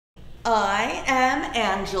I am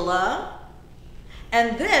Angela,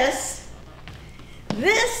 and this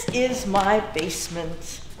is my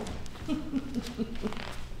basement.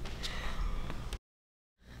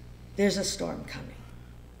 There's a storm coming.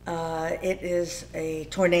 It is a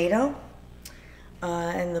tornado,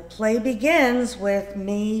 and the play begins with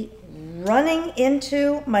me running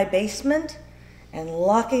into my basement and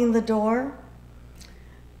locking the door,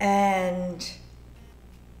 and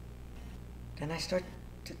then I start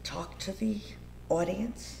to talk to the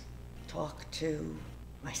audience, talk to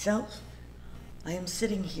myself. I am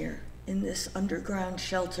sitting here in this underground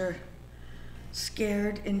shelter,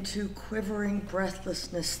 scared into quivering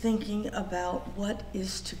breathlessness, thinking about what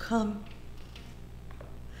is to come.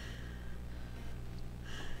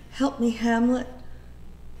 Help me, Hamlet.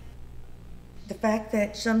 The fact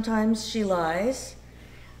that sometimes she lies,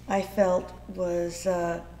 I felt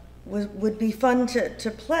would be fun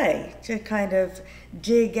to play, to kind of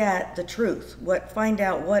dig at the truth, find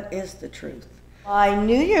out what is the truth. My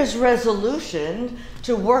New Year's resolution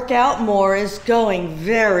to work out more is going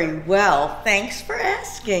very well. Thanks for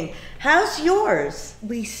asking. How's yours?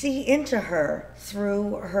 We see into her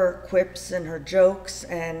through her quips and her jokes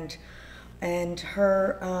and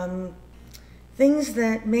her things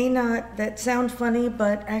that sound funny,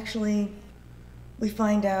 but actually we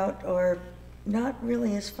find out are not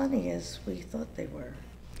really as funny as we thought they were.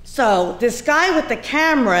 So this guy with the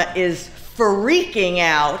camera is freaking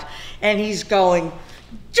out, and he's going,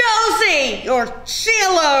 Josie, or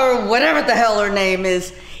Sheila, or whatever the hell her name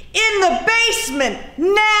is, in the basement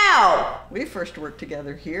now! We first worked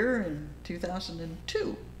together here in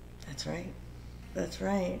 2002. That's right. That's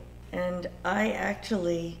right. And I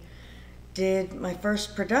actually did my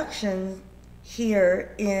first production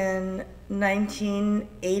here in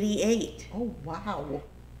 1988. Oh, wow.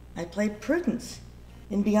 I played Prudence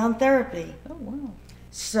in Beyond Therapy. Oh, wow.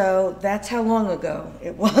 So that's how long ago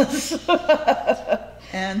it was.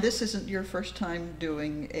 And this isn't your first time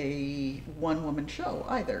doing a one-woman show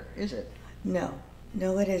either, is it? No,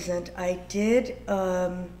 it isn't. I did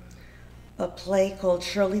a play called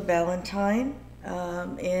Shirley Valentine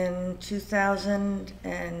in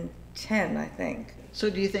 2010, I think. So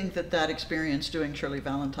do you think that experience doing Shirley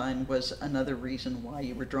Valentine was another reason why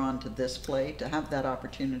you were drawn to this play, to have that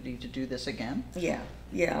opportunity to do this again? Yeah,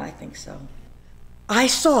 I think so. I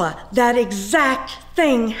saw that exact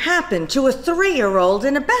thing happen to a 3-year-old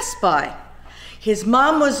in a Best Buy. His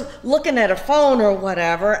mom was looking at a phone or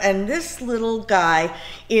whatever, and this little guy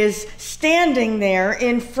is standing there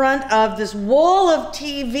in front of this wall of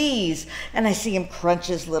TVs, and I see him crunch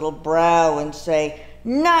his little brow and say,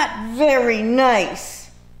 "Not very nice."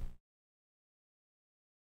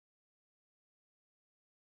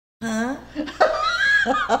 Huh?